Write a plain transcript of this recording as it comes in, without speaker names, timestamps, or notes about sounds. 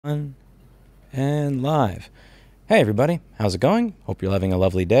On and live. Hey everybody, how's it going? Hope you're having a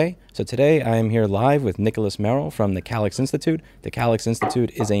lovely day. So today I am here live with Merrill from the Calyx Institute. The Calyx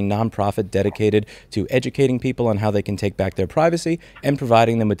Institute is a nonprofit dedicated to educating people on how they can take back their privacy and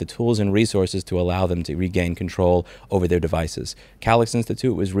providing them with the tools and resources to allow them to regain control over their devices. Calyx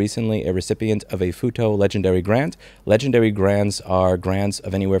Institute was recently a recipient of a FUTO Legendary Grant. Legendary grants are grants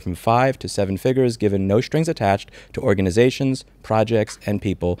of anywhere from 5 to 7 figures given no strings attached to organizations, projects, and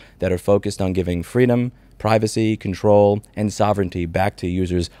people that are focused on giving freedom, privacy, control, and sovereignty back to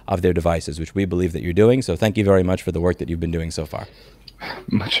users of their devices, which we believe that you're doing. So thank you very much for the work that you've been doing so far.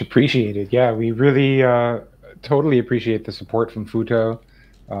 Much appreciated. Yeah, we really totally appreciate the support from FUTO.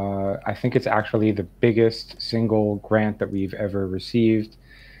 I think it's actually the biggest single grant that we've ever received,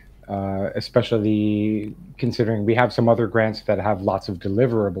 especially considering we have some other grants that have lots of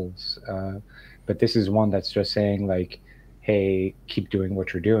deliverables. But this is one that's just saying, like, hey, keep doing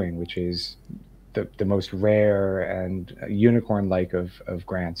what you're doing, which is the most rare and unicorn-like of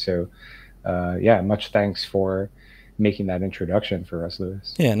grants. So yeah, much thanks for making that introduction for us,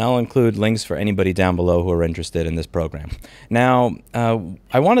 Lewis. Yeah, and I'll include links for anybody down below who are interested in this program. Now,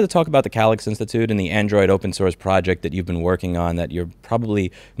 I wanted to talk about the Calyx Institute and the Android open source project that you've been working on that you're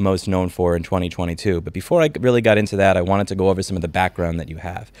probably most known for in 2022. But before I really got into that, I wanted to go over some of the background that you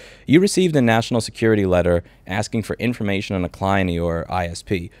have. You received a national security letter asking for information on a client or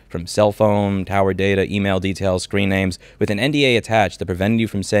ISP, from cell phone, tower data, email details, screen names, with an NDA attached that prevented you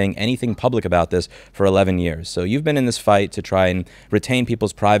from saying anything public about this for 11 years. So you've been in this fight to try and retain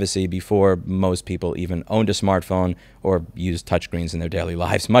people's privacy before most people even owned a smartphone or used touchscreens in their daily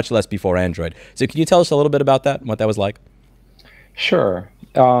lives, much less before Android. So can you tell us a little bit about that and what that was like? Sure.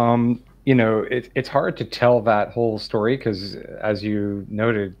 You know, it's hard to tell that whole story because, as you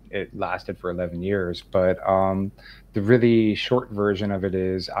noted, it lasted for 11 years. But the really short version of it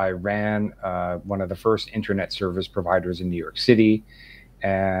is I ran one of the first internet service providers in New York City,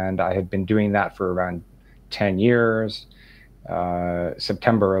 and I had been doing that for around 10 years.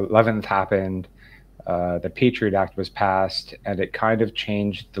 September 11th happened. The Patriot Act was passed, and it kind of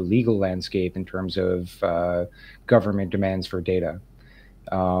changed the legal landscape in terms of government demands for data.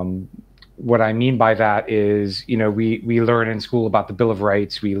 What I mean by that is, you know, we learn in school about the Bill of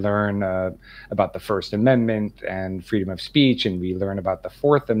Rights, we learn about the First Amendment and freedom of speech, and we learn about the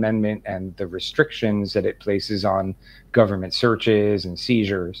Fourth Amendment and the restrictions that it places on government searches and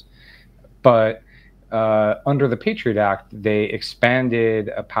seizures. But under the Patriot Act, they expanded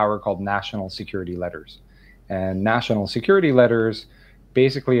a power called national security letters. And national security letters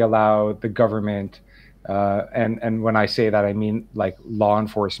basically allow the government, and when I say that, I mean like law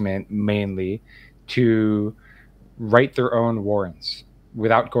enforcement mainly, to write their own warrants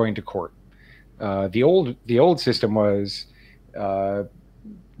without going to court. The old system was,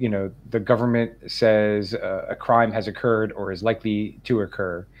 you know, the government says a crime has occurred or is likely to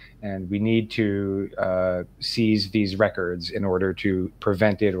occur, and we need to seize these records in order to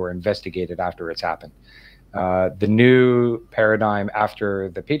prevent it or investigate it after it's happened. The new paradigm after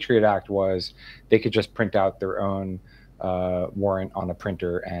the Patriot Act was they could just print out their own warrant on a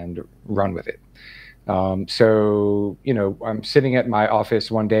printer and run with it. So, you know, I'm sitting at my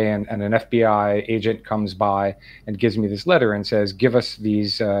office one day, and an FBI agent comes by and gives me this letter and says, give us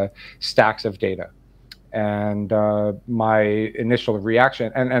these stacks of data. And my initial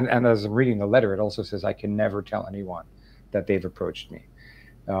reaction, and as I'm reading the letter, it also says I can never tell anyone that they've approached me.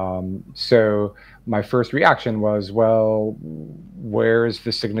 So my first reaction was, well, where's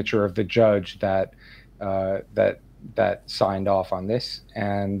the signature of the judge that that signed off on this?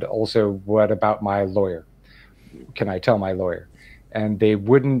 And also, what about my lawyer? Can I tell my lawyer? And they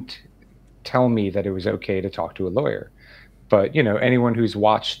wouldn't tell me that it was okay to talk to a lawyer. But, you know, anyone who's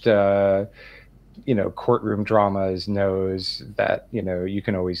watched you know, courtroom dramas knows that, you know, you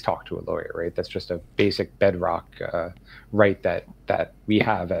can always talk to a lawyer, right? That's just a basic bedrock right that we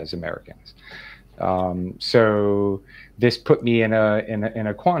have as Americans. So this put me in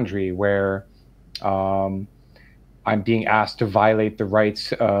a quandary where I'm being asked to violate the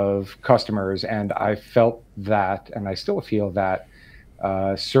rights of customers, and I felt that, and I still feel that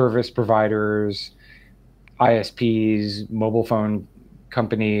service providers, ISPs, mobile phone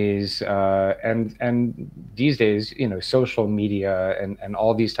companies, and these days, you know, social media and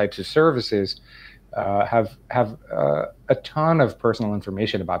all these types of services have a ton of personal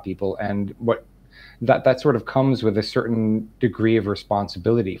information about people, and what that sort of comes with a certain degree of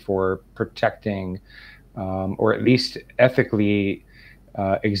responsibility for protecting, or at least ethically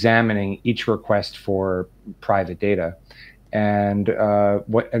examining each request for private data. And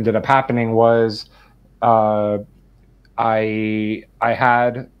what ended up happening was my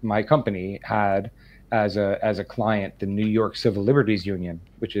company had as a client the New York Civil Liberties Union,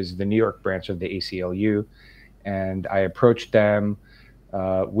 which is the New York branch of the ACLU, and I approached them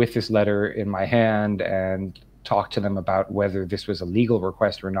with this letter in my hand and talked to them about whether this was a legal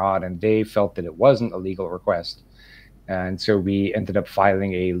request or not, and they felt that it wasn't a legal request. And so we ended up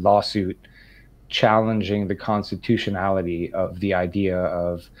filing a lawsuit challenging the constitutionality of the idea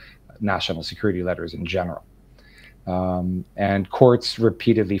of national security letters in general. And courts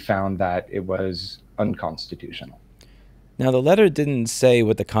repeatedly found that it was unconstitutional. Now, the letter didn't say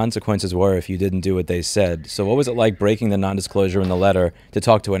what the consequences were if you didn't do what they said. So what was it like breaking the non-disclosure in the letter to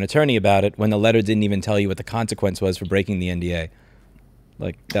talk to an attorney about it when the letter didn't even tell you what the consequence was for breaking the NDA?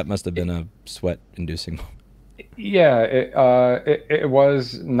 Like, that must have been a sweat-inducing moment. Yeah, it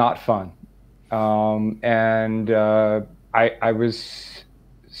was not fun. I was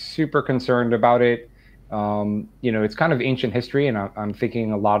super concerned about it. You know, it's kind of ancient history, and I'm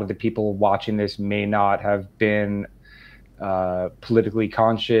thinking a lot of the people watching this may not have been politically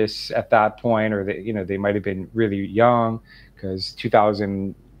conscious at that point, or you know, they might have been really young, because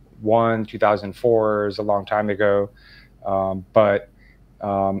 2001, 2004 is a long time ago. But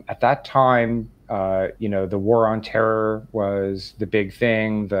at that time, you know, the war on terror was the big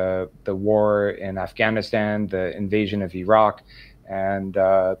thing, the war in Afghanistan, the invasion of Iraq, and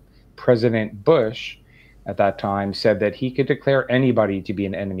President Bush at that time said that he could declare anybody to be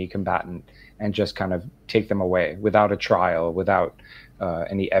an enemy combatant and just kind of take them away without a trial, without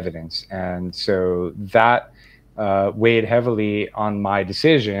any evidence. And so that weighed heavily on my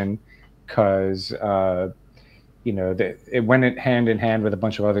decision, because you know, it went hand in hand with a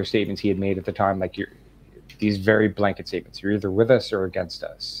bunch of other statements he had made at the time, like these very blanket statements: you're either with us or against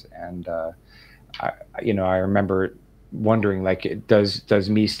us. And you know, I remember wondering, like, does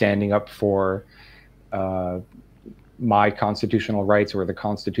me standing up for my constitutional rights or the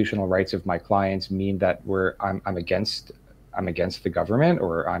constitutional rights of my clients mean that I'm against the government,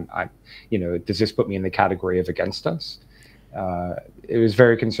 or I'm you know, does this put me in the category of against us? It was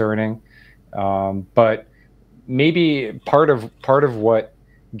very concerning, but maybe part of what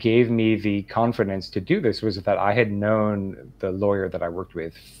gave me the confidence to do this was that I had known the lawyer that I worked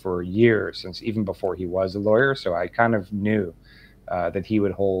with for years, since even before he was a lawyer. So I kind of knew that he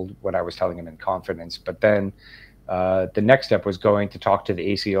would hold what I was telling him in confidence. But then the next step was going to talk to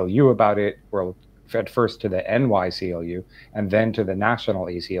the ACLU about it, or at first to the NYCLU and then to the national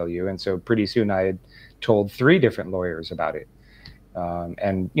ACLU. And so pretty soon I had told 3 different lawyers about it.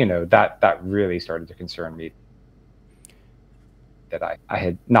 And, you know, that really started to concern me, that I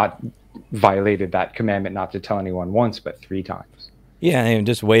had not violated that commandment not to tell anyone once, but 3 times. Yeah, and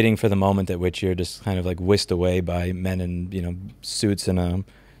just waiting for the moment at which you're just kind of like whisked away by men in, you know, suits and a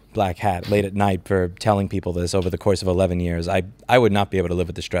black hat late at night for telling people this over the course of 11 years. I would not be able to live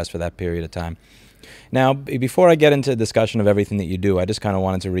with the stress for that period of time. Now, before I get into a discussion of everything that you do, I just kind of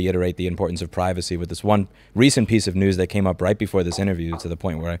wanted to reiterate the importance of privacy with this one recent piece of news that came up right before this interview, to the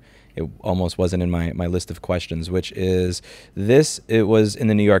point where it almost wasn't in my list of questions, which is this. It was in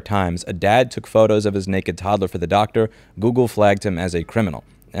the New York Times. A dad took photos of his naked toddler for the doctor. Google flagged him as a criminal.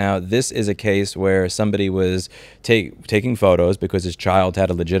 Now, this is a case where somebody was taking photos because his child had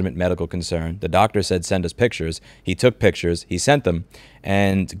a legitimate medical concern. The doctor said, send us pictures. He took pictures. He sent them.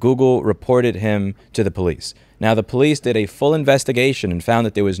 And Google reported him to the police. Now, the police did a full investigation and found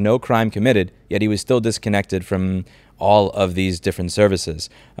that there was no crime committed, yet he was still disconnected from all of these different services.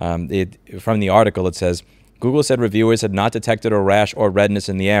 From the article, it says, Google said reviewers had not detected a rash or redness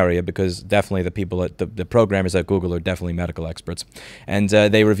in the area, because definitely the people at the programmers at Google are definitely medical experts. And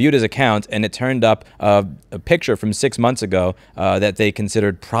they reviewed his account, and it turned up a picture from 6 months ago that they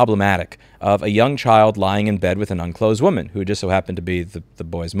considered problematic, of a young child lying in bed with an unclothed woman who just so happened to be the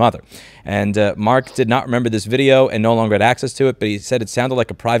boy's mother. And Mark did not remember this video and no longer had access to it, but he said it sounded like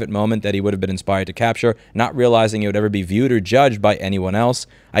a private moment that he would have been inspired to capture, not realizing it would ever be viewed or judged by anyone else.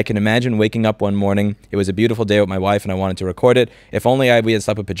 I can imagine waking up one morning. It was a beautiful day with my wife and I wanted to record it. If only we had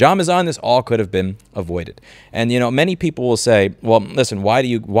slept with pajamas on, this all could have been avoided. And, you know, many people will say, well, listen, why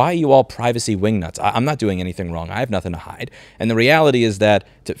are you all privacy wingnuts? I'm not doing anything wrong. I have nothing to hide. And the reality is that,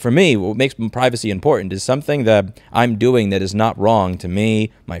 for me, what makes privacy important is something that I'm doing that is not wrong to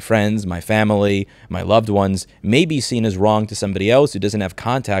me, my friends, my family, my loved ones, may be seen as wrong to somebody else who doesn't have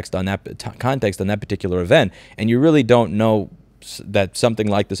context on that particular event. And you really don't know that something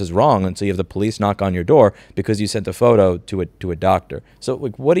like this is wrong until you have the police knock on your door because you sent a photo to a doctor. So,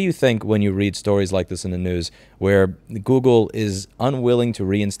 like, what do you think when you read stories like this in the news, where Google is unwilling to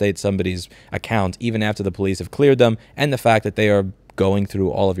reinstate somebody's account even after the police have cleared them, and the fact that they are going through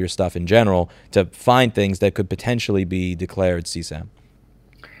all of your stuff in general to find things that could potentially be declared CSAM?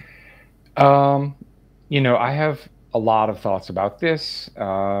 I have a lot of thoughts about this.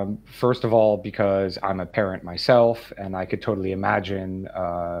 First of all, because I'm a parent myself, and I could totally imagine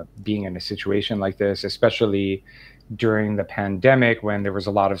being in a situation like this, especially during the pandemic when there was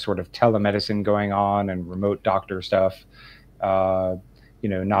a lot of sort of telemedicine going on and remote doctor stuff. Uh,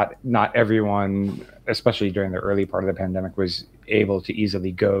 not everyone, especially during the early part of the pandemic, was able to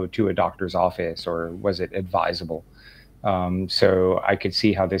easily go to a doctor's office, or was it advisable? So I could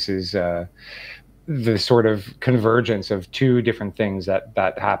see how this is the sort of convergence of two different things that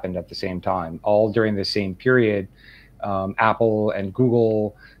happened at the same time, all during the same period. Apple and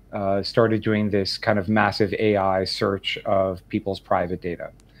Google started doing this kind of massive AI search of people's private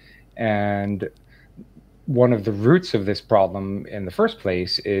data. And one of the roots of this problem in the first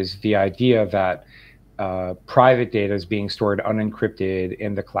place is the idea that private data is being stored unencrypted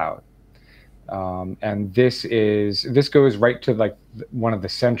in the cloud. And this goes right to like one of the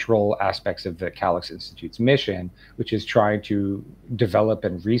central aspects of the Calyx Institute's mission, which is trying to develop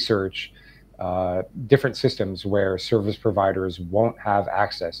and research different systems where service providers won't have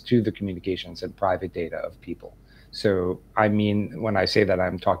access to the communications and private data of people. So, I mean, when I say that,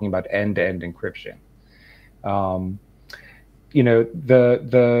 I'm talking about end-to-end encryption.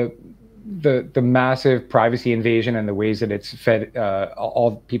 The massive privacy invasion and the ways that it's fed,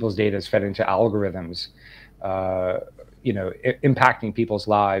 all people's data is fed into algorithms, impacting people's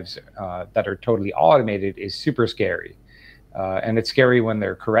lives that are totally automated is super scary. And it's scary when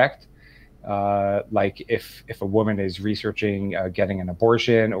they're correct. Like if a woman is researching getting an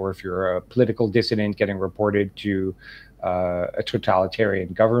abortion, or if you're a political dissident getting reported to a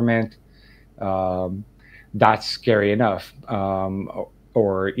totalitarian government, that's scary enough.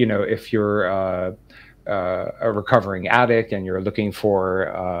 Or if you're a recovering addict and you're looking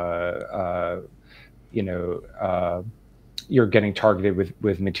for you're getting targeted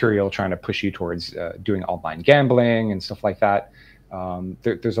with material trying to push you towards doing online gambling and stuff like that.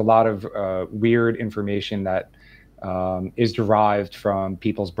 There's a lot of weird information that is derived from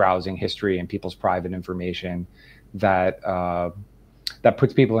people's browsing history and people's private information that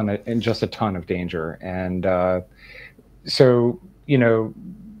puts people in just a ton of danger. And so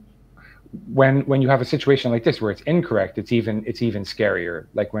when you have a situation like this where it's incorrect, it's even scarier.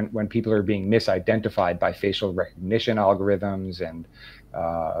 Like when people are being misidentified by facial recognition algorithms, and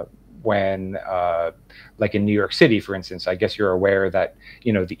when like in New York City, for instance, I guess you're aware that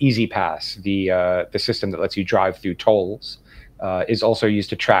the Easy Pass, the system that lets you drive through tolls, is also used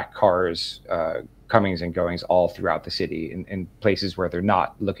to track cars comings and goings all throughout the city in places where they're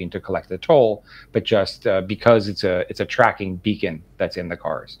not looking to collect the toll, but just because it's a tracking beacon that's in the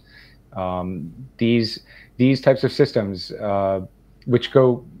cars. These types of systems, which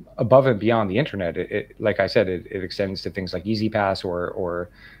go above and beyond the internet, like I said, it extends to things like Easy Pass or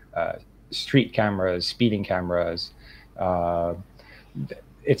street cameras, speeding cameras.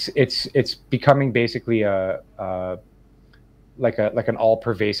 It's becoming basically like an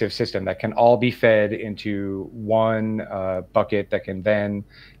all-pervasive system that can all be fed into one bucket that can then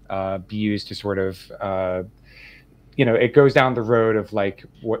be used to sort of it goes down the road of like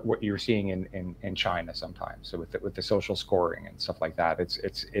what you're seeing in China sometimes. So with the social scoring and stuff like that,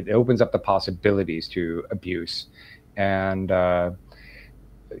 it opens up the possibilities to abuse. And part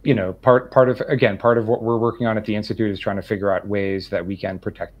of what we're working on at the Institute is trying to figure out ways that we can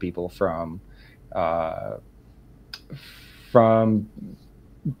protect people from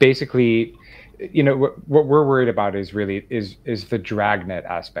basically, what we're worried about is really is the dragnet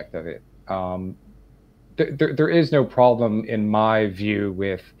aspect of it. There is no problem, in my view,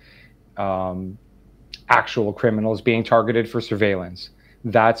 with actual criminals being targeted for surveillance.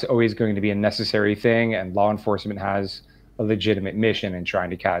 That's always going to be a necessary thing, and law enforcement has a legitimate mission in trying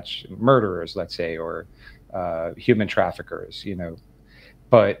to catch murderers, let's say, or human traffickers,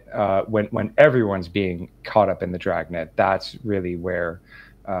 But when everyone's being caught up in the dragnet, that's really where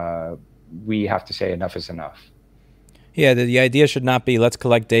we have to say enough is enough. Yeah, the idea should not be let's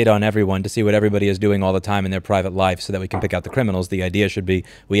collect data on everyone to see what everybody is doing all the time in their private life so that we can pick out the criminals. The idea should be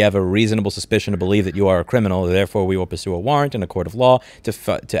we have a reasonable suspicion to believe that you are a criminal, therefore we will pursue a warrant in a court of law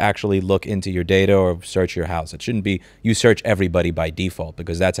to actually look into your data or search your house. It shouldn't be you search everybody by default,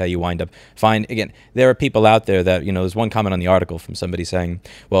 because that's how you wind up again, there are people out there that, there's one comment on the article from somebody saying,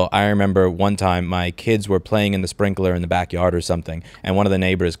 well, I remember one time my kids were playing in the sprinkler in the backyard or something, and one of the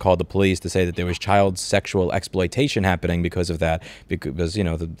neighbors called the police to say that there was child sexual exploitation happening happening because of that, because, you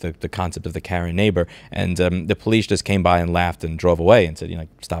know, the concept of the Karen neighbor. And the police just came by and laughed and drove away and said, you know,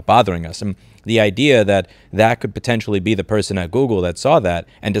 stop bothering us. And the idea that that could potentially be the person at Google that saw that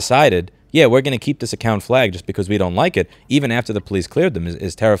and decided, yeah, we're going to keep this account flagged just because we don't like it, even after the police cleared them,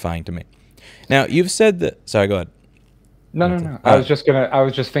 is terrifying to me. Now, you've said that... Sorry, go ahead. No. I was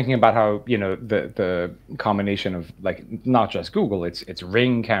just thinking about how, you know, the combination of, like, not just Google, it's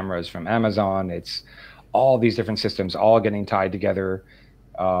Ring cameras from Amazon, it's all these different systems all getting tied together,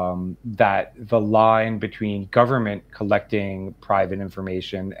 that the line between government collecting private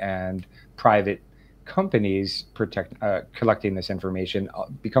information and private companies collecting this information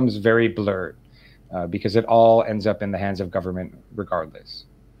becomes very blurred, because it all ends up in the hands of government regardless.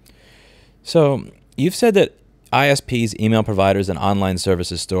 So you've said that ISPs, email providers, and online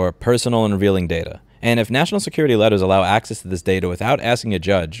services store personal and revealing data. And if national security letters allow access to this data without asking a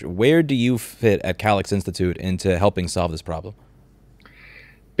judge, where do you fit at Calyx Institute into helping solve this problem?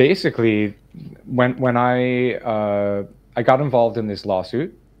 Basically, when I got involved in this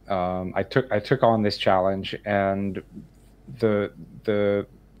lawsuit, I took on this challenge, and the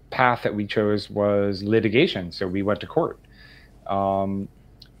path that we chose was litigation. So we went to court.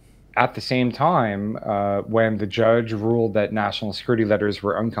 At the same time, when the judge ruled that national security letters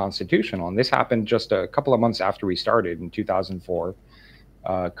were unconstitutional, and this happened just a couple of months after we started in 2004,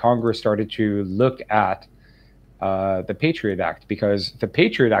 Congress started to look at the Patriot Act, because the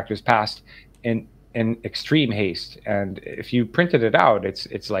Patriot Act was passed in extreme haste, and if you printed it out,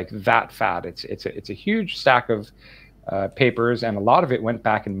 it's like that fat. It's a huge stack of papers, and a lot of it went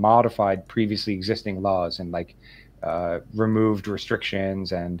back and modified previously existing laws, and like removed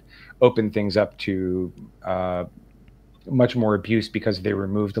restrictions and opened things up to much more abuse because they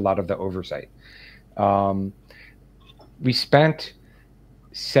removed a lot of the oversight. We spent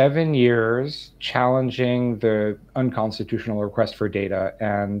 7 years challenging the unconstitutional request for data,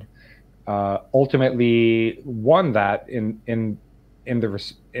 and ultimately won that in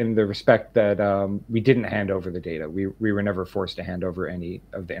the respect that we didn't hand over the data. We were never forced to hand over any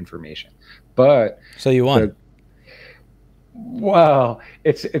of the information. But so you won. Well,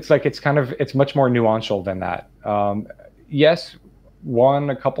 it's much more nuancial than that. Yes, won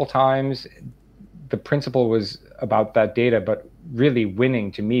a couple times. The principle was about that data, but really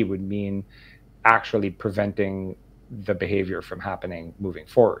winning to me would mean actually preventing the behavior from happening moving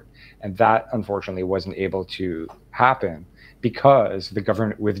forward. And that unfortunately wasn't able to happen because the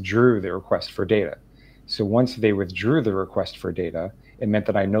government withdrew the request for data. So once they withdrew the request for data, it meant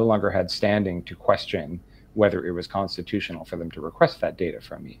that I no longer had standing to question whether it was constitutional for them to request that data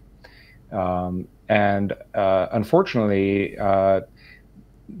from me. Unfortunately,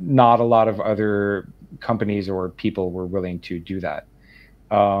 not a lot of other companies or people were willing to do that.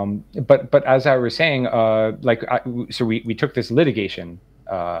 But as I was saying, so we took this litigation.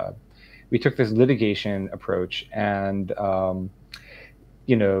 We took this litigation approach, and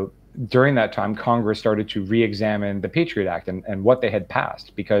you know, during that time, Congress started to re-examine the Patriot Act and what they had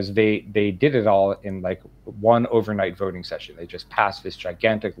passed, because they did it all in like one overnight voting session. They just passed this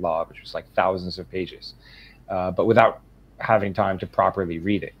gigantic law, which was like thousands of pages, but without having time to properly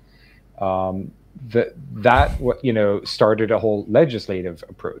read it. That started a whole legislative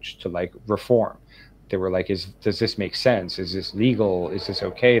approach to like reform. They were like, does this make sense? Is this legal? Is this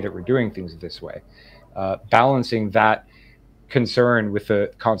okay that we're doing things this way? Balancing that concern with the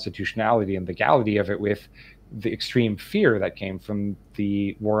constitutionality and legality of it with the extreme fear that came from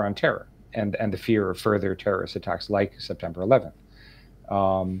the war on terror and the fear of further terrorist attacks like September 11th.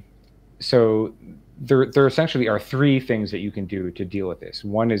 So there essentially are three things that you can do to deal with this.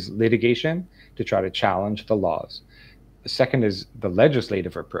 One is litigation, to try to challenge the laws. The second is the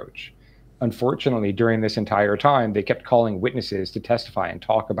legislative approach. Unfortunately, during this entire time, they kept calling witnesses to testify and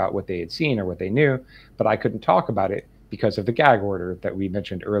talk about what they had seen or what they knew, but I couldn't talk about it because of the gag order that we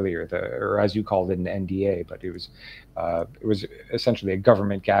mentioned earlier, or as you called it, an NDA, but it was essentially a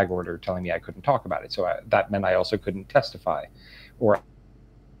government gag order telling me I couldn't talk about it. So that meant I also couldn't testify, or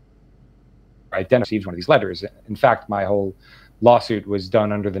I then received one of these letters. In fact, my whole lawsuit was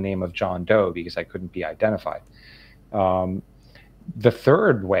done under the name of John Doe because I couldn't be identified. The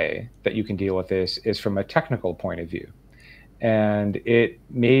third way that you can deal with this is from a technical point of view. And it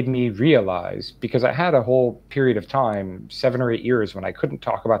made me realize, because I had a whole period of time, 7 or 8 years, when I couldn't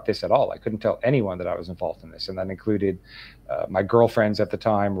talk about this at all. I couldn't tell anyone that I was involved in this. And that included my girlfriends at the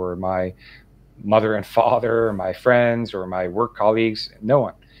time, or my mother and father, or my friends, or my work colleagues, no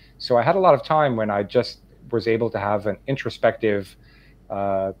one. So I had a lot of time when I just was able to have an introspective,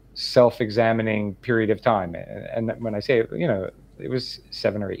 self-examining period of time. And when I say, you know, it was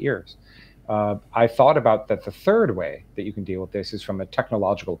 7 or 8 years. I thought about that the third way that you can deal with this is from a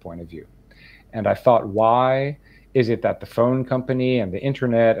technological point of view. And I thought, why is it that the phone company and the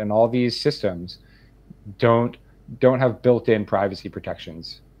internet and all these systems don't have built-in privacy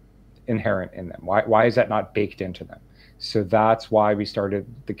protections inherent in them? Why is that not baked into them? So that's why we started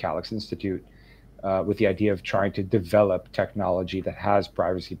the Calyx Institute, with the idea of trying to develop technology that has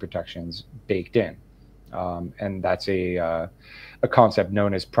privacy protections baked in. And that's a concept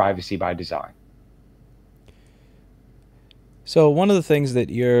known as privacy by design. So one of the things that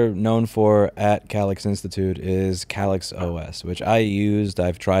you're known for at Calyx Institute is CalyxOS, which I used.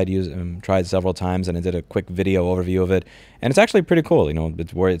 I've tried several times, and I did a quick video overview of it. And it's actually pretty cool. You know,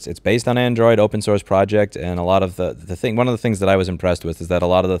 it's based on Android, open source project, and a lot of one of the things that I was impressed with is that a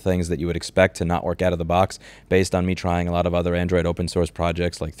lot of the things that you would expect to not work out of the box, based on me trying a lot of other Android open source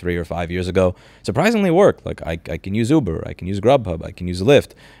projects like 3 or 5 years ago, surprisingly work. Like I can use Uber, I can use Grubhub, I can use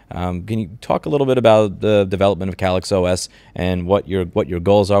Lyft. Can you talk a little bit about the development of CalyxOS and what your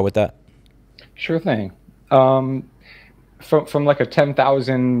goals are with that? Sure thing. From like a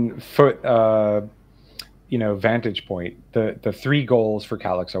 10,000 foot vantage point, the 3 goals for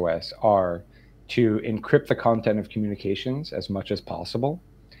CalyxOS are to encrypt the content of communications as much as possible,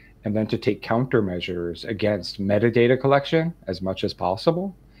 and then to take countermeasures against metadata collection as much as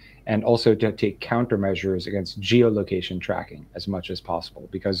possible, and also to take countermeasures against geolocation tracking as much as possible,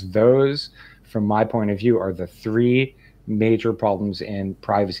 because those, from my point of view, are the 3 major problems in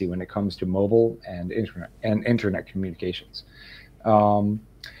privacy when it comes to mobile and internet communications.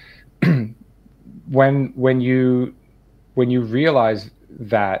 When you realize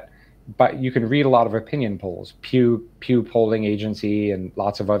that, but you can read a lot of opinion polls. Pew polling agency and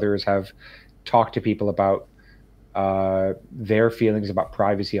lots of others have talked to people about their feelings about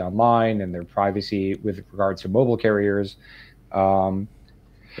privacy online and their privacy with regards to mobile carriers. Pardon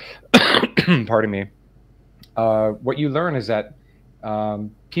me. What you learn is that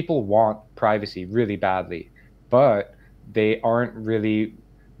people want privacy really badly, but they aren't really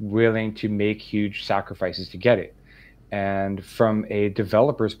willing to make huge sacrifices to get it. And from a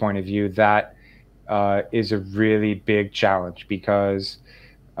developer's point of view, that is a really big challenge, because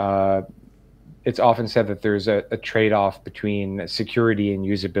it's often said that there's a trade-off between security and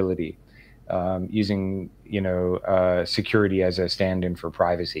usability, using security as a stand-in for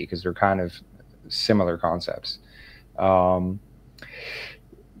privacy, because they're kind of similar concepts.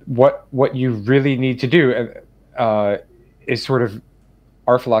 What you really need to do is sort of,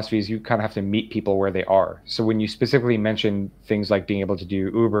 our philosophy is you kind of have to meet people where they are. So when you specifically mention things like being able to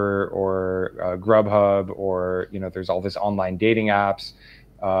do Uber or Grubhub, or there's all this online dating apps,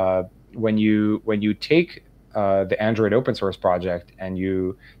 when you take the Android open source project and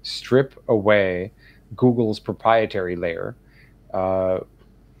you strip away Google's proprietary layer,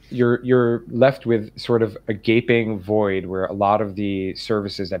 you're left with sort of a gaping void where a lot of the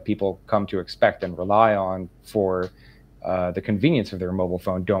services that people come to expect and rely on for the convenience of their mobile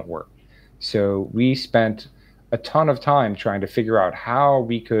phone don't work. So we spent a ton of time trying to figure out how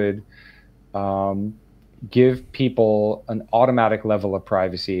we could give people an automatic level of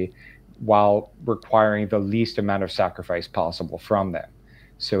privacy while requiring the least amount of sacrifice possible from them.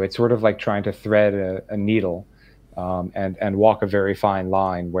 So it's sort of like trying to thread a needle and walk a very fine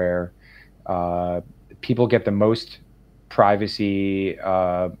line where people get the most privacy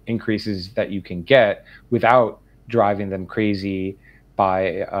increases that you can get without driving them crazy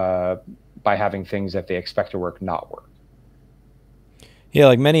by having things that they expect to work not work. Yeah,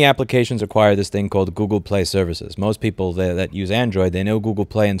 like many applications require this thing called Google Play services. Most people that use Android, they know Google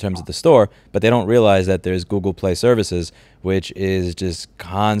Play in terms of the store, but they don't realize that there's Google Play services, which is just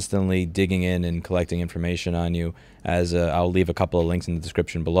constantly digging in and collecting information on you. As I'll leave a couple of links in the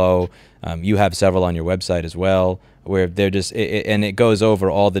description below. You have several on your website as well, where they're just, and it goes over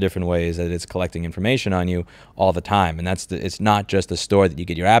all the different ways that it's collecting information on you all the time. And it's not just a store that you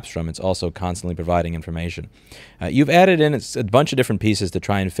get your apps from, it's also constantly providing information. You've added in a bunch of different pieces to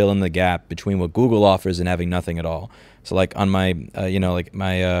try and fill in the gap between what Google offers and having nothing at all. So like on my,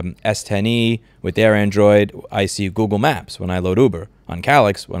 my S10e with their Android, I see Google Maps when I load Uber. On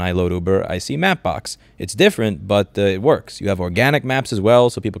Calyx, when I load Uber, I see Mapbox. It's different, but it works. You have organic maps as well,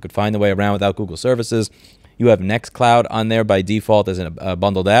 so people could find their way around without Google services. You have Nextcloud on there by default as a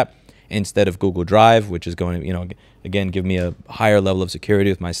bundled app instead of Google Drive, which is going to, again, give me a higher level of security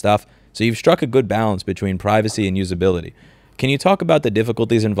with my stuff. So you've struck a good balance between privacy and usability. Can you talk about the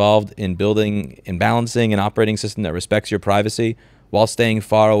difficulties involved in building and balancing an operating system that respects your privacy while staying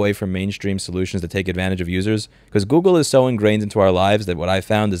far away from mainstream solutions that take advantage of users? Because Google is so ingrained into our lives that what I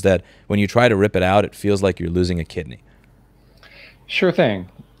found is that when you try to rip it out, it feels like you're losing a kidney. Sure thing.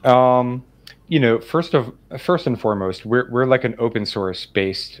 first and foremost, we're like an open source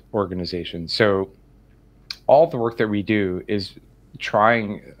based organization. So all the work that we do is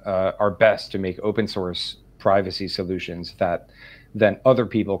trying our best to make open source privacy solutions that then other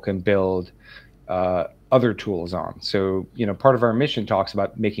people can build other tools on. So, part of our mission talks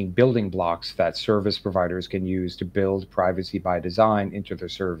about making building blocks that service providers can use to build privacy by design into their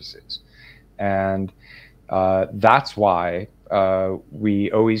services. And that's why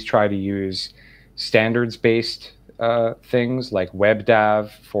we always try to use standards-based things like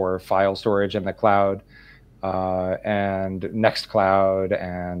WebDAV for file storage in the cloud, and Nextcloud,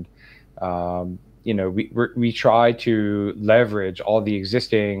 and we try to leverage all the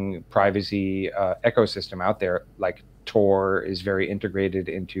existing privacy ecosystem out there. Like Tor is very integrated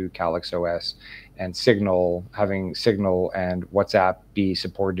into CalyxOS, and having Signal and WhatsApp be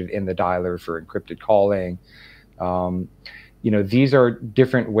supported in the dialer for encrypted calling. These are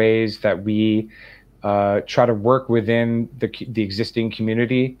different ways that we try to work within the existing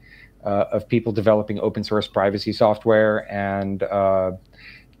community of people developing open source privacy software, and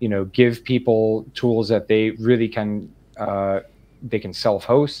give people tools that they really can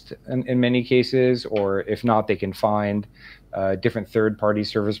self-host in many cases, or if not, they can find different third-party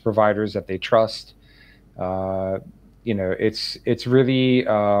service providers that they trust. It's really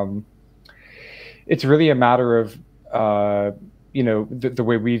a matter of the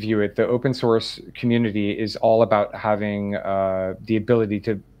way we view it. The open source community is all about having the ability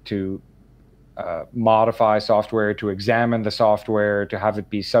to modify software, to examine the software, to have it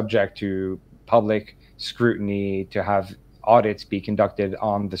be subject to public scrutiny, to have audits be conducted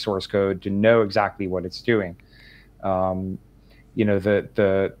on the source code, to know exactly what it's doing. The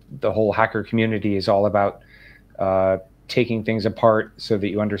whole hacker community is all about taking things apart so that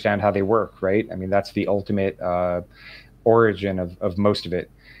you understand how they work, right? I mean, that's the ultimate origin of most of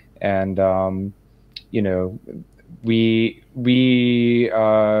it. And we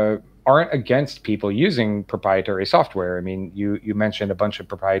aren't against people using proprietary software. I mean, you mentioned a bunch of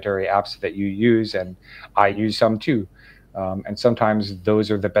proprietary apps that you use, and I use some too. And sometimes those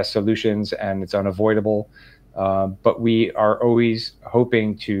are the best solutions, and it's unavoidable. But we are always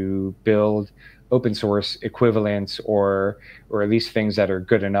hoping to build open source equivalents, or at least things that are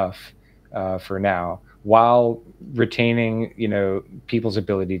good enough for now, while retaining people's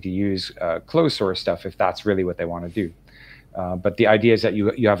ability to use closed source stuff if that's really what they want to do. But the idea is that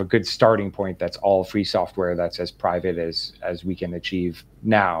you have a good starting point that's all free software, that's as private as we can achieve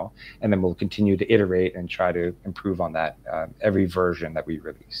now, and then we'll continue to iterate and try to improve on that every version that we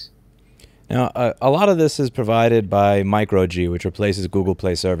release. Now, a lot of this is provided by MicroG, which replaces Google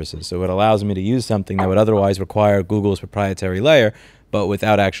Play services. So it allows me to use something that would otherwise require Google's proprietary layer, but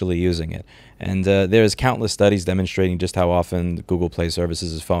without actually using it. And there's countless studies demonstrating just how often Google Play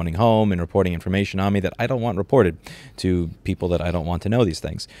services is phoning home and reporting information on me that I don't want reported to people that I don't want to know these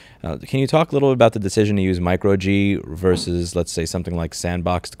things. Can you talk a little bit about the decision to use MicroG versus, let's say, something like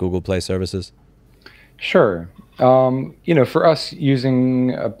sandboxed Google Play services? Sure. For us,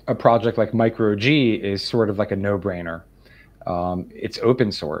 using a project like MicroG is sort of like a no-brainer. It's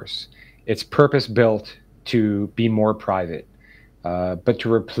open source. It's purpose-built to be more private. But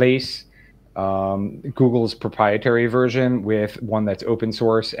to replace Google's proprietary version with one that's open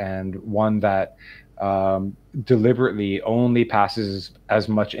source, and one that deliberately only passes as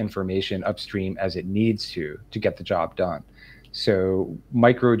much information upstream as it needs to get the job done. So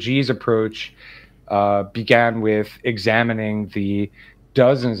MicroG's approach began with examining the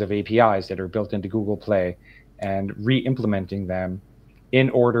dozens of APIs that are built into Google Play and re-implementing them in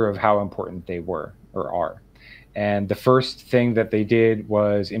order of how important they were or are. And the first thing that they did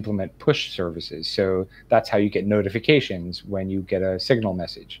was implement push services. So that's how you get notifications when you get a Signal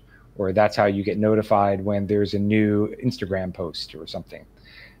message, or that's how you get notified when there's a new Instagram post or something.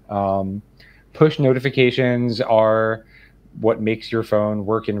 Push notifications are what makes your phone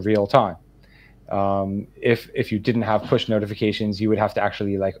work in real time. If you didn't have push notifications, you would have to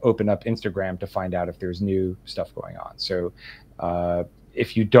actually open up Instagram to find out if there's new stuff going on. So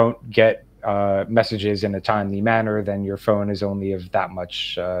if you don't get messages in a timely manner, then your phone is only of that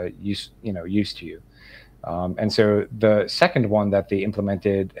much use to you. And so the second one that they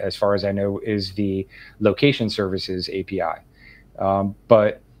implemented, as far as I know, is the location services API.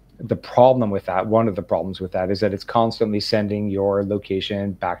 But the problem with that, one of the problems with that, is that it's constantly sending your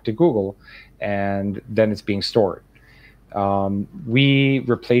location back to Google, and then it's being stored. We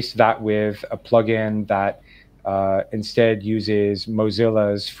replaced that with a plugin that instead uses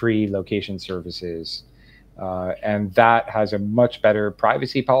Mozilla's free location services. And that has a much better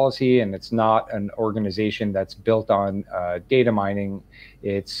privacy policy, and it's not an organization that's built on data mining.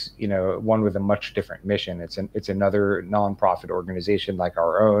 It's one with a much different mission. It's another nonprofit organization like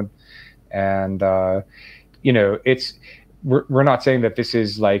our own, and we're not saying that this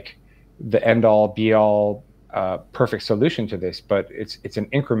is like the end all be all perfect solution to this, but it's an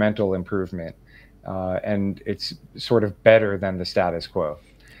incremental improvement, and it's sort of better than the status quo.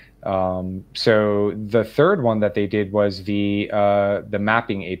 So the third one that they did was the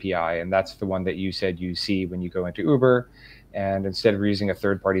mapping API, and that's the one that you said you see when you go into Uber, and instead of using a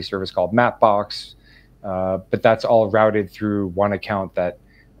third-party service called Mapbox, but that's all routed through one account that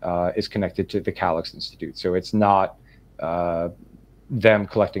is connected to the Calyx Institute. So it's not them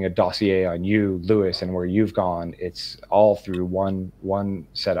collecting a dossier on you, Lewis, and where you've gone. It's all through one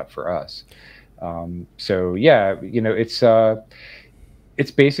setup for us. So yeah,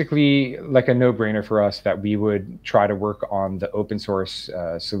 it's basically like a no-brainer for us that we would try to work on the open source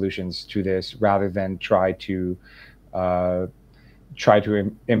solutions to this rather than try to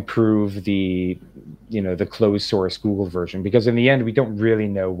improve the the closed source Google version, because in the end we don't really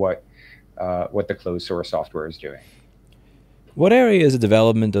know what the closed source software is doing. What areas of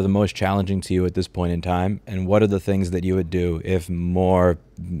development are the most challenging to you at this point in time, and what are the things that you would do if more,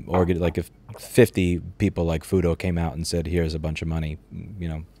 like if 50 people like FUTO came out and said, "Here's a bunch of money,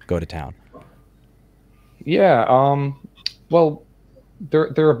 go to town"? Yeah, well,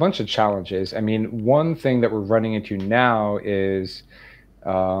 there are a bunch of challenges. I mean, one thing that we're running into now is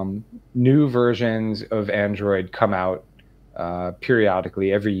new versions of Android come out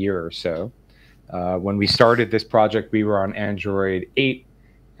periodically every year or so. When we started this project, we were on Android 8,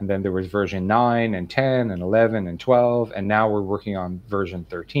 and then there was version 9 and 10 and 11 and 12, and now we're working on version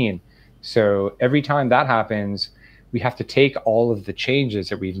 13. So every time that happens, we have to take all of the changes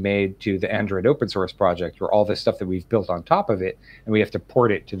that we've made to the Android open source project, or all this stuff that we've built on top of it, and we have to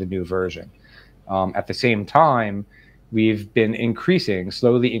port it to the new version. At the same time, we've been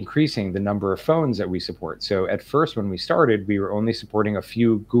slowly increasing the number of phones that we support. So at first, when we started, we were only supporting a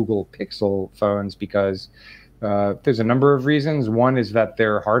few Google Pixel phones because there's a number of reasons. One is that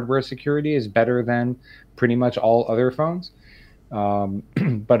their hardware security is better than pretty much all other phones.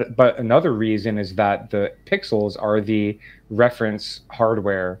 But another reason is that the Pixels are the reference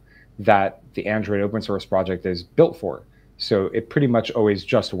hardware that the Android open source project is built for. So it pretty much always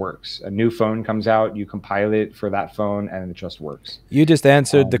just works. A new phone comes out, you compile it for that phone, and it just works. You just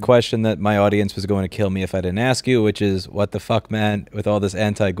answered the question that my audience was going to kill me if I didn't ask you, which is, what the fuck, man? With all this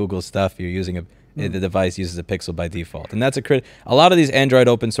anti-Google stuff, you're using the device uses a Pixel by default. And that's a lot of these Android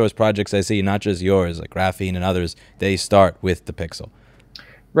open source projects I see, not just yours, like Graphene and others, they start with the Pixel.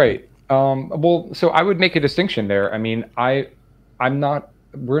 Right. Well, so I would make a distinction there. I mean,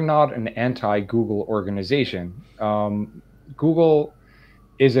 we're not an anti-Google organization. Google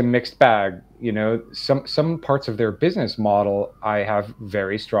is a mixed bag. Some parts of their business model I have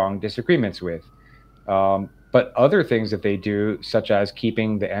very strong disagreements with. But other things that they do, such as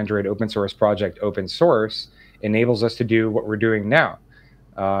keeping the Android open source project open source, enables us to do what we're doing now.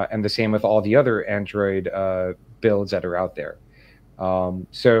 And the same with all the other Android builds that are out there.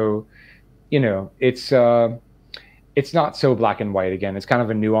 So, it's not so black and white. Again, it's kind of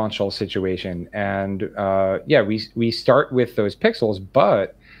a nuanced situation. And yeah, we start with those Pixels,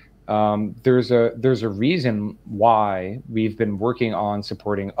 but there's a reason why we've been working on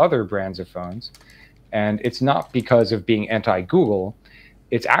supporting other brands of phones. And it's not because of being anti-Google.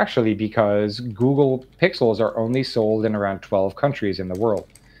 It's actually because Google Pixels are only sold in around 12 countries in the world.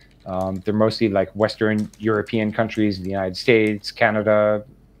 They're mostly like Western European countries, the United States, Canada,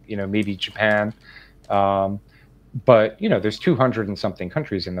 maybe Japan. But there's 200 and something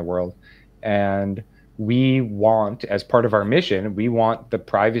countries in the world, and we want, as part of our mission, we want the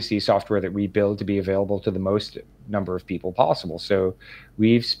privacy software that we build to be available to the most number of people possible. So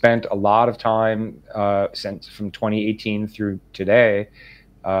we've spent a lot of time since from 2018 through today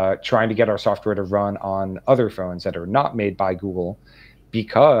trying to get our software to run on other phones that are not made by Google,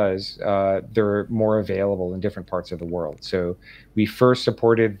 because they're more available in different parts of the world. So we first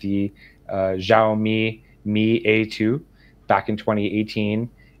supported the Xiaomi Mi A2 back in 2018,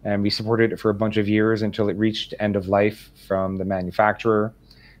 and we supported it for a bunch of years until it reached end of life from the manufacturer.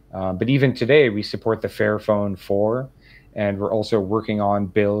 But even today, we support the Fairphone 4, and we're also working on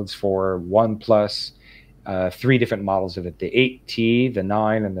builds for OnePlus, 3 different models of it, the 8T, the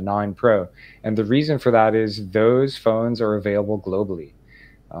 9, and the 9 Pro. And the reason for that is those phones are available globally.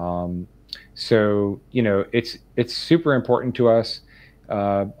 So, it's super important to us.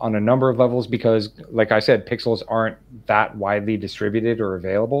 on a number of levels because, like I said, pixels aren't that widely distributed or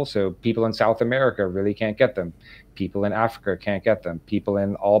available. So people in South America really can't get them. People in Africa can't get them. People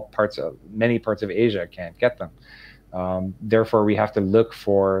in many parts of Asia can't get them. Therefore, we have to look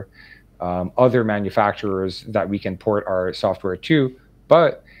for other manufacturers that we can port our software to.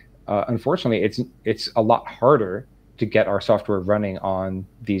 But unfortunately, it's a lot harder to get our software running on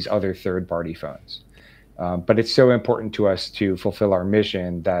these other third-party phones. But it's so important to us to fulfill our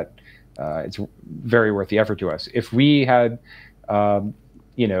mission that it's very worth the effort to us. If we had,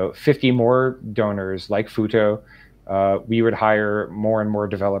 50 more donors like FUTO, we would hire more and more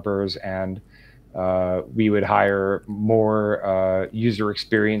developers, and we would hire more user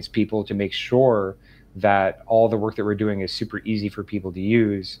experience people to make sure that all the work that we're doing is super easy for people to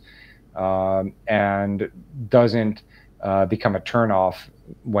use and doesn't become a turnoff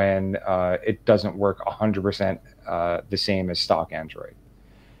when it doesn't work 100% the same as stock Android.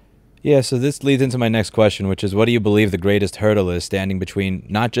 Yeah, so this leads into my next question, which is what do you believe the greatest hurdle is standing between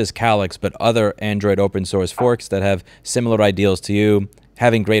not just Calyx, but other Android open source forks that have similar ideals to you,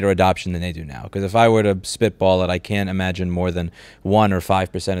 having greater adoption than they do now? Because if I were to spitball it, I can't imagine more than 1 or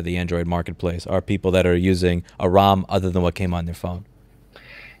 5% of the Android marketplace are people that are using a ROM other than what came on their phone.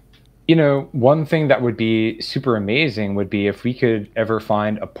 One thing that would be super amazing would be if we could ever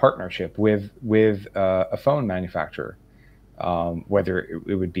find a partnership with a phone manufacturer, whether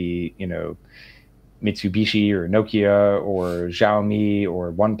it would be, Mitsubishi or Nokia or Xiaomi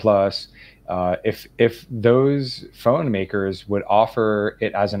or OnePlus. If those phone makers would offer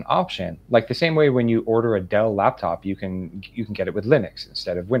it as an option, like the same way when you order a Dell laptop, you can get it with Linux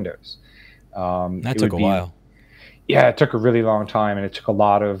instead of Windows. That took a while. Yeah, it took a really long time, and it took a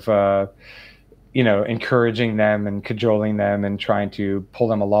lot of encouraging them and cajoling them and trying to pull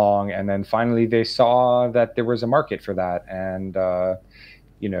them along. And then finally they saw that there was a market for that, and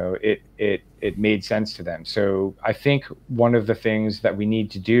it made sense to them. So I think one of the things that we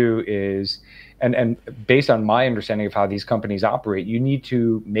need to do is, and based on my understanding of how these companies operate, you need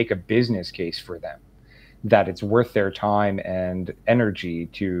to make a business case for them that it's worth their time and energy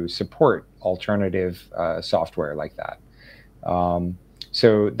to support alternative software like that.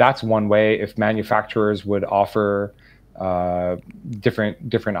 So that's one way. If manufacturers would offer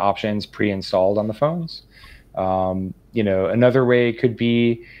different options pre-installed on the phones. Another way could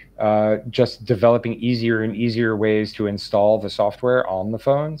be just developing easier and easier ways to install the software on the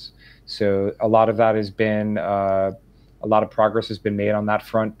phones. So a lot of that has been a lot of progress has been made on that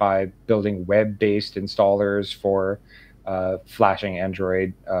front by building web-based installers for flashing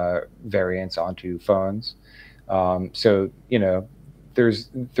Android variants onto phones. So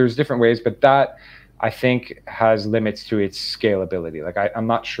there's different ways, but that I think has limits to its scalability. Like I'm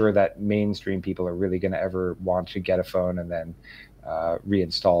not sure that mainstream people are really going to ever want to get a phone and then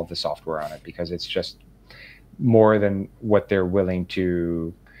reinstall the software on it, because it's just more than what they're willing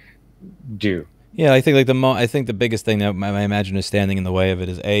to do. Yeah, I think I think the biggest thing that I imagine is standing in the way of it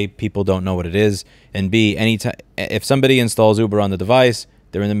is A, people don't know what it is, and B, anytime if somebody installs Uber on the device,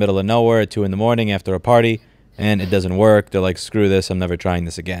 they're in the middle of nowhere at 2 in the morning after a party, and it doesn't work. They're like, screw this, I'm never trying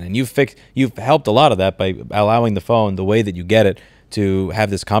this again. And you've helped a lot of that by allowing the phone the way that you get it to have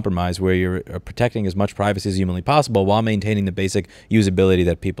this compromise where you're protecting as much privacy as humanly possible while maintaining the basic usability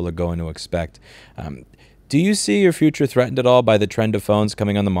that people are going to expect. Do you see your future threatened at all by the trend of phones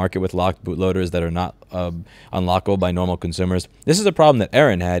coming on the market with locked bootloaders that are not unlockable by normal consumers? This is a problem that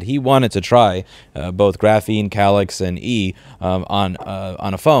Aaron had. He wanted to try both Graphene, Calyx, and E on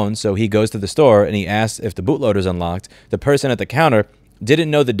a phone. So he goes to the store and he asks if the bootloader is unlocked. The person at the counter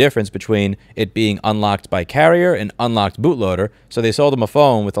didn't know the difference between it being unlocked by carrier and unlocked bootloader. So they sold him a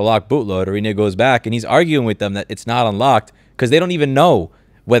phone with a locked bootloader, and he goes back and he's arguing with them that it's not unlocked because they don't even know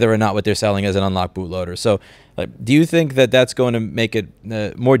whether or not what they're selling is an unlocked bootloader. So do you think that that's going to make it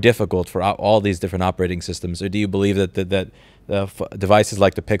more difficult for all these different operating systems? Or do you believe that devices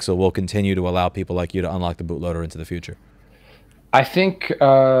like the Pixel will continue to allow people like you to unlock the bootloader into the future? I think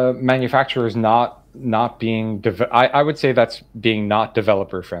manufacturers not being, I would say that's being not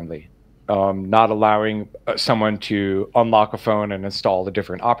developer friendly. Not allowing someone to unlock a phone and install a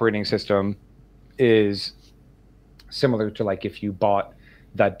different operating system is similar to like if you bought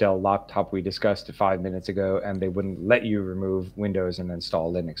that Dell laptop we discussed 5 minutes ago and they wouldn't let you remove Windows and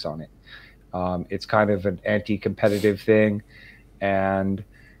install Linux on it. It's kind of an anti-competitive thing, and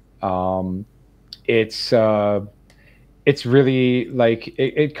it's really like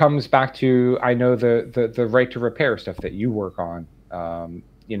it comes back to, I know the right to repair stuff that you work on.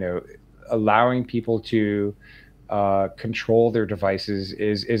 Allowing people to control their devices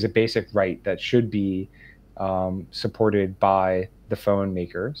is a basic right that should be supported by the phone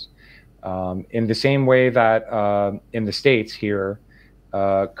makers. In the same way that in the States here,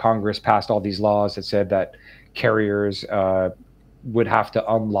 Congress passed all these laws that said that carriers would have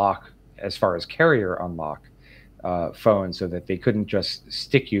to unlock, as far as carrier unlock, phones, so that they couldn't just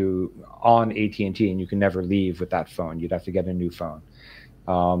stick you on AT&T and you can never leave with that phone. You'd have to get a new phone.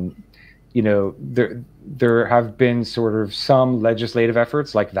 You know, there have been sort of some legislative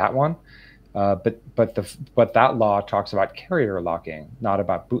efforts like that one, but that law talks about carrier locking, not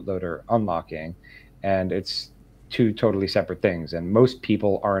about bootloader unlocking, and it's two totally separate things. And most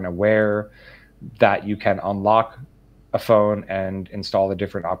people aren't aware that you can unlock a phone and install a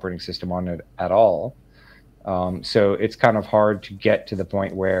different operating system on it at all. So it's kind of hard to get to the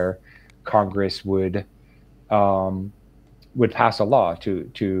point where Congress would pass a law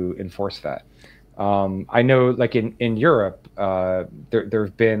to enforce that. I know, like in Europe, there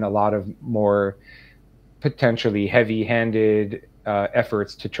have been a lot of more potentially heavy-handed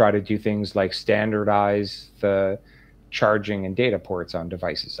efforts to try to do things like standardize the charging and data ports on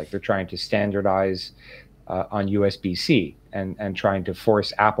devices. Like they're trying to standardize on USB-C and trying to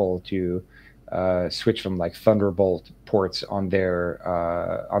force Apple to switch from like Thunderbolt ports on their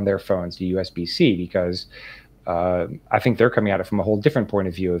phones to USB-C, because I think they're coming at it from a whole different point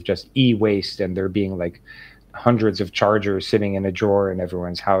of view of just e-waste, and there being like hundreds of chargers sitting in a drawer in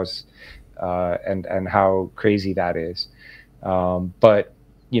everyone's house, and how crazy that is. But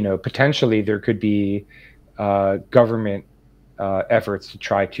you know, potentially there could be government efforts to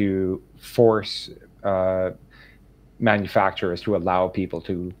try to force manufacturers to allow people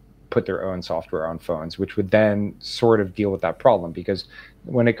to put their own software on phones, which would then sort of deal with that problem. Because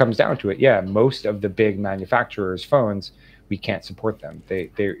when it comes down to it, yeah, most of the big manufacturers' phones, we can't support them.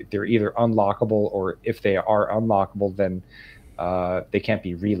 They're either unlockable, or if they are unlockable, then they can't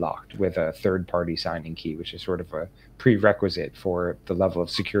be relocked with a third-party signing key, which is sort of a prerequisite for the level of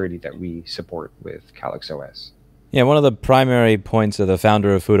security that we support with CalyxOS. Yeah, one of the primary points of the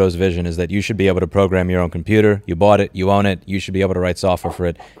founder of FUTO's vision is that you should be able to program your own computer. You bought it, you own it, you should be able to write software for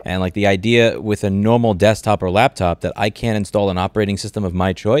it. And like the idea with a normal desktop or laptop that I can't install an operating system of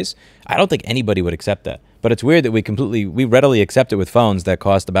my choice, I don't think anybody would accept that. But it's weird that we readily accept it with phones that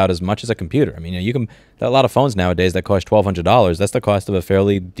cost about as much as a computer. I mean, you can, there are a lot of phones nowadays that cost $1,200. That's the cost of a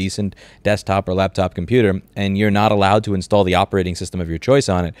fairly decent desktop or laptop computer, and you're not allowed to install the operating system of your choice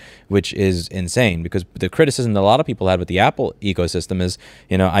on it, which is insane. Because the criticism that a lot of people had with the Apple ecosystem is,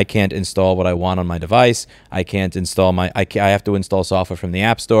 you know, I can't install what I want on my device. I can't install I have to install software from the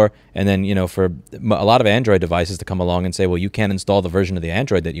App Store, and then, you know, for a lot of Android devices to come along and say, well, you can't install the version of the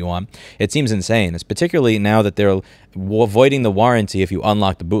Android that you want, it seems insane. It's particularly now that they're avoiding the warranty if you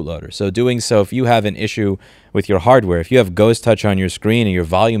unlock the bootloader. So doing so, if you have an issue with your hardware, if you have Ghost Touch on your screen and your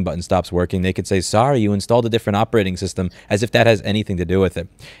volume button stops working, they could say, sorry, you installed a different operating system, as if that has anything to do with it.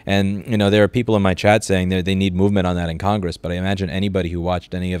 And, you know, there are people in my chat saying they need movement on that in Congress, but I imagine anybody who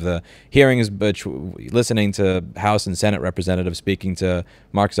watched any of the hearings, but listening to House and Senate representatives speaking to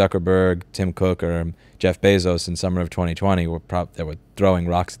Mark Zuckerberg, Tim Cook, or Jeff Bezos in summer of 2020, that were throwing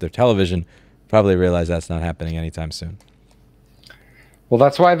rocks at their television, probably realize that's not happening anytime soon. Well,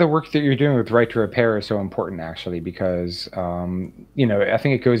 that's why the work that you're doing with Right to Repair is so important, actually, because you know, I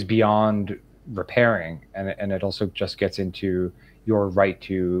think it goes beyond repairing, and it also just gets into your right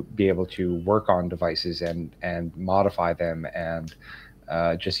to be able to work on devices and modify them and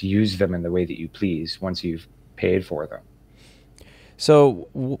just use them in the way that you please once you've paid for them. So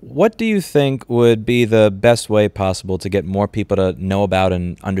what do you think would be the best way possible to get more people to know about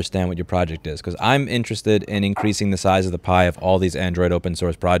and understand what your project is? Because I'm interested in increasing the size of the pie of all these Android open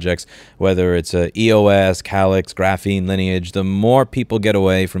source projects, whether it's EOS, Calyx, Graphene, Lineage. The more people get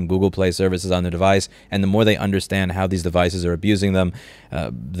away from Google Play services on their device, and the more they understand how these devices are abusing them,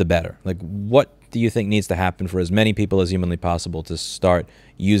 the better. Like, what do you think needs to happen for as many people as humanly possible to start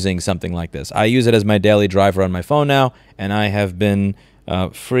using something like this? I use it as my daily driver on my phone now, and I have been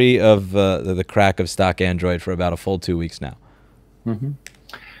free of the crack of stock Android for about a full 2 weeks now.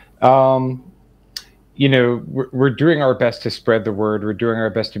 Mm-hmm. You know, we're doing our best to spread the word. We're doing our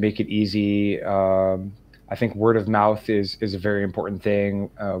best to make it easy. I think word of mouth is a very important thing.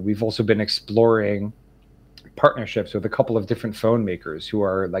 We've also been exploring partnerships with a couple of different phone makers who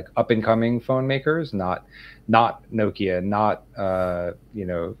are like up and coming phone makers, not Nokia, not you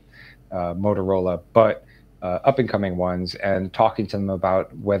know, Motorola, but up and coming ones, and talking to them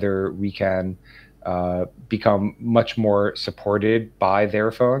about whether we can become much more supported by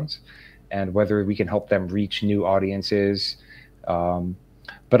their phones and whether we can help them reach new audiences.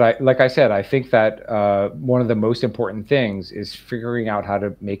 But like I said, I think that one of the most important things is figuring out how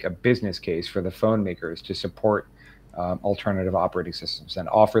to make a business case for the phone makers to support alternative operating systems and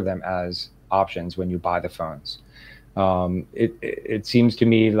offer them as options when you buy the phones. It seems to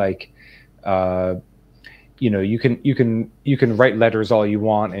me like you can write letters all you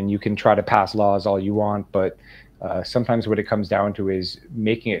want and you can try to pass laws all you want, but sometimes what it comes down to is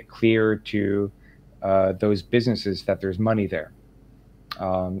making it clear to those businesses that there's money there.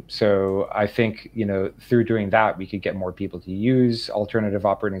 So I think, through doing that, we could get more people to use alternative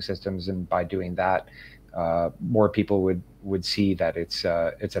operating systems, and by doing that, more people would see that it's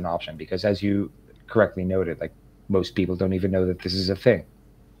an option, because as you correctly noted, like, most people don't even know that this is a thing.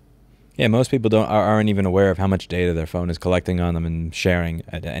 Yeah, most people aren't even aware of how much data their phone is collecting on them and sharing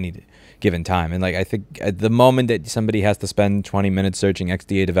at any given time. And like, I think at the moment that somebody has to spend 20 minutes searching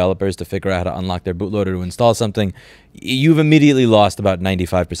XDA developers to figure out how to unlock their bootloader to install something, you've immediately lost about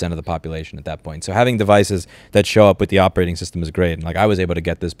 95% of the population at that point. So having devices that show up with the operating system is great. And like, I was able to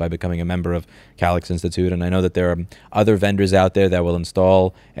get this by becoming a member of Calyx Institute, and I know that there are other vendors out there that will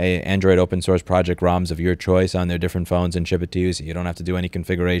install a Android open source project ROMs of your choice on their different phones and ship it to you, so you don't have to do any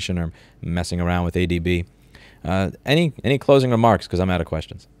configuration or messing around with ADB. Any closing remarks? Because I'm out of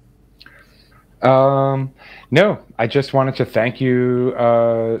questions. No, I just wanted to thank you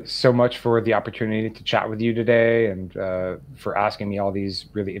so much for the opportunity to chat with you today, and for asking me all these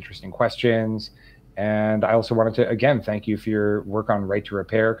really interesting questions. And I also wanted to, again, thank you for your work on Right to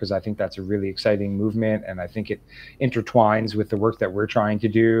Repair, because I think that's a really exciting movement, and I think it intertwines with the work that we're trying to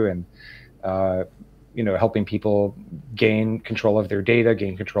do, and helping people gain control of their data,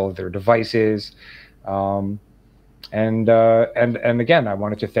 gain control of their devices. And again, I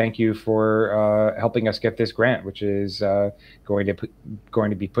wanted to thank you for helping us get this grant, which is going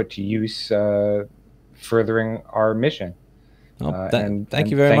to be put to use, furthering our mission. Well, thank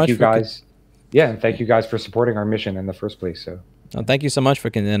you very much, you guys. Yeah, and thank you guys for supporting our mission in the first place. So, well, thank you so much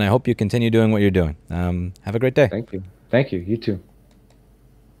and I hope you continue doing what you're doing. Have a great day. Thank you. Thank you. You too.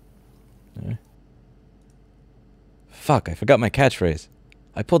 Fuck, I forgot my catchphrase.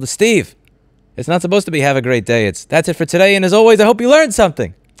 I pulled a Steve. It's not supposed to be have a great day. It's that's it for today, and as always, I hope you learned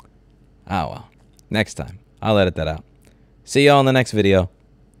something. Oh well. Next time. I'll edit that out. See y'all in the next video.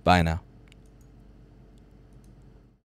 Bye now.